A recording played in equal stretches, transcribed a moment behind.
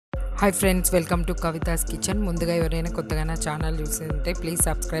Hi friends, welcome to Kavitha's kitchen. ముందుగా ఎవరైనా కొత్తగా నా ఛానల్ చూస్తుంటే ప్లీజ్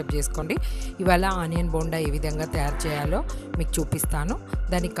సబ్స్క్రైబ్ చేసుకోండి. ఇవాళ ఆనియన్ బోండా ఏ విధంగా తయారు చేయాలో మీకు చూపిస్తాను.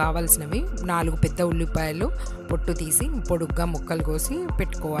 దానికి కావాల్సినవి 4 పెద్ద ఉల్లిపాయలు పొట్టు తీసి పొడుగ్గా ముక్కలు కోసి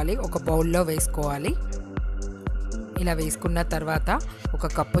పెట్టుకోవాలి. ఒక బౌల్లో వేసుకోవాలి. ఇలా వేసుకున్న తర్వాత ఒక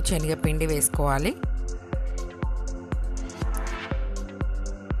కప్పు శనగపిండి వేసుకోవాలి.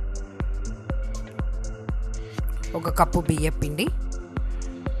 ఒక కప్పు బియ్యం పిండి,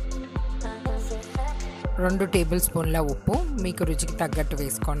 2 టేబుల్ స్పూన్ల ఉప్పు, మీకు రుచికి తగ్గట్టు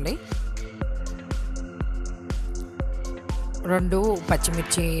వేసుకోండి. 2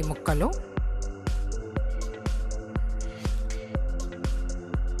 పచ్చిమిర్చి ముక్కలు,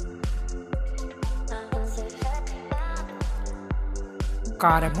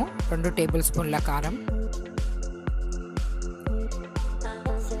 కారము 2 టేబుల్ స్పూన్ల కారం.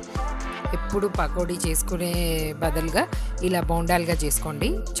 ఎప్పుడు పకోడీ చేసుకునే బదులుగా ఇలా బోండాలుగా చేసుకోండి,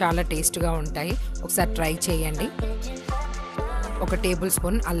 చాలా టేస్ట్గా ఉంటాయి. ఒకసారి ట్రై చేయండి. 1 టేబుల్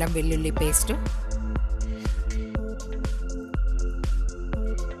స్పూన్ అల్లం వెల్లుల్లి పేస్ట్,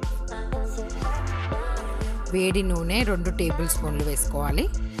 వేడి నూనె 2 టేబుల్ స్పూన్లు వేసుకోవాలి.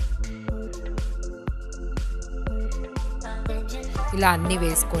 ఇలా అన్నీ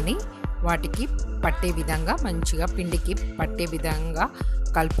వేసుకొని వాటికి పట్టే విధంగా మంచిగా పిండికి పట్టే విధంగా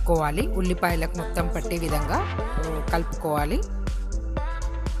కలుపుకోవాలి. ఉల్లిపాయలకు మొత్తం పట్టే విధంగా కలుపుకోవాలి.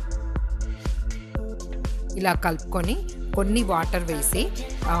 ఇలా కలుపుకొని కొన్ని వాటర్ వేసి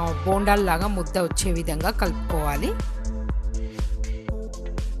బోండాల్లాగా ముద్ద వచ్చే విధంగా కలుపుకోవాలి.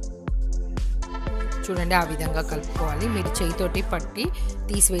 చూడండి, ఆ విధంగా కలుపుకోవాలి. మీరు చేయితోటి పట్టి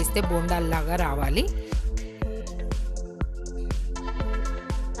తీసివేస్తే బోండాల్లాగా రావాలి.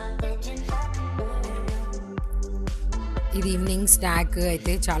 ఇది ఈవినింగ్ స్నాక్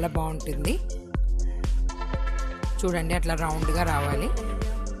అయితే చాలా బాగుంటుంది. చూడండి, అట్లా రౌండ్గా రావాలి.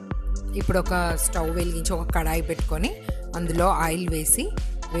 ఇప్పుడు ఒక స్టవ్ వెలిగించి ఒక కడాయి పెట్టుకొని అందులో ఆయిల్ వేసి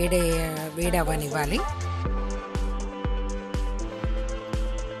వేడి అవ్వనివ్వాలి.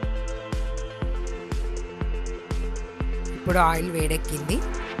 ఇప్పుడు ఆయిల్ వేడెక్కింది.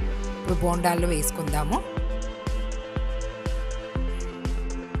 ఇప్పుడు బోండాలు వేసుకుందాము.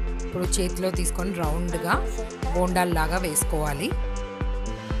 ఇప్పుడు చేతిలో తీసుకొని రౌండ్గా బోండాల్లాగా వేసుకోవాలి.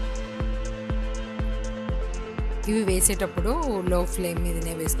 ఇవి వేసేటప్పుడు లో ఫ్లేమ్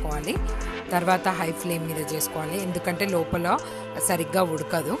మీదనే వేసుకోవాలి, తర్వాత హై ఫ్లేమ్ మీద చేసుకోవాలి, ఎందుకంటే లోపల సరిగ్గా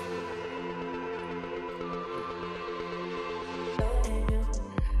ఉడకదు.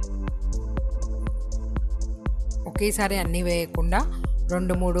 ఒకేసారి అన్నీ వేయకుండా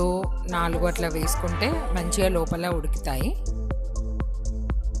 2, 3, 4 అట్లా వేసుకుంటే మంచిగా లోపల ఉడుకుతాయి.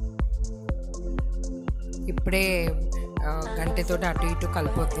 ఇప్పుడే గంటెతోటి అటు ఇటు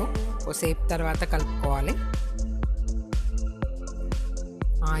కలపొద్దు, కొద్దిసేపు తర్వాత కలుపుకోవాలి.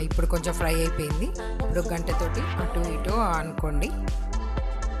 ఇప్పుడు కొంచెం ఫ్రై అయిపోయింది. ఇప్పుడు గంటెతోటి అటు ఇటు అనుకోండి.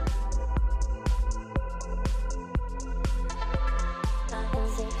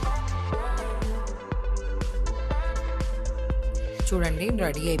 చూడండి,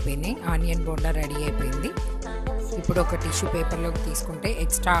 రెడీ అయిపోయినాయి. ఆనియన్ బోండా రెడీ అయిపోయింది. ఇప్పుడు ఒక టిష్యూ పేపర్లోకి తీసుకుంటే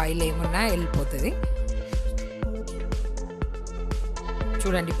ఎక్స్ట్రా ఆయిల్ ఏమున్నా వెళ్ళిపోతుంది.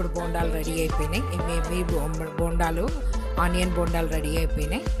 చూడండి, ఇప్పుడు బోండాలు రెడీ అయిపోయినాయి. ఇవి బోండాలు ఆనియన్ బోండాలు రెడీ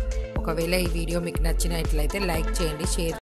అయిపోయినాయి. ఒకవేళ ఈ వీడియో మీకు నచ్చినట్లయితే లైక్ చేయండి, షేర్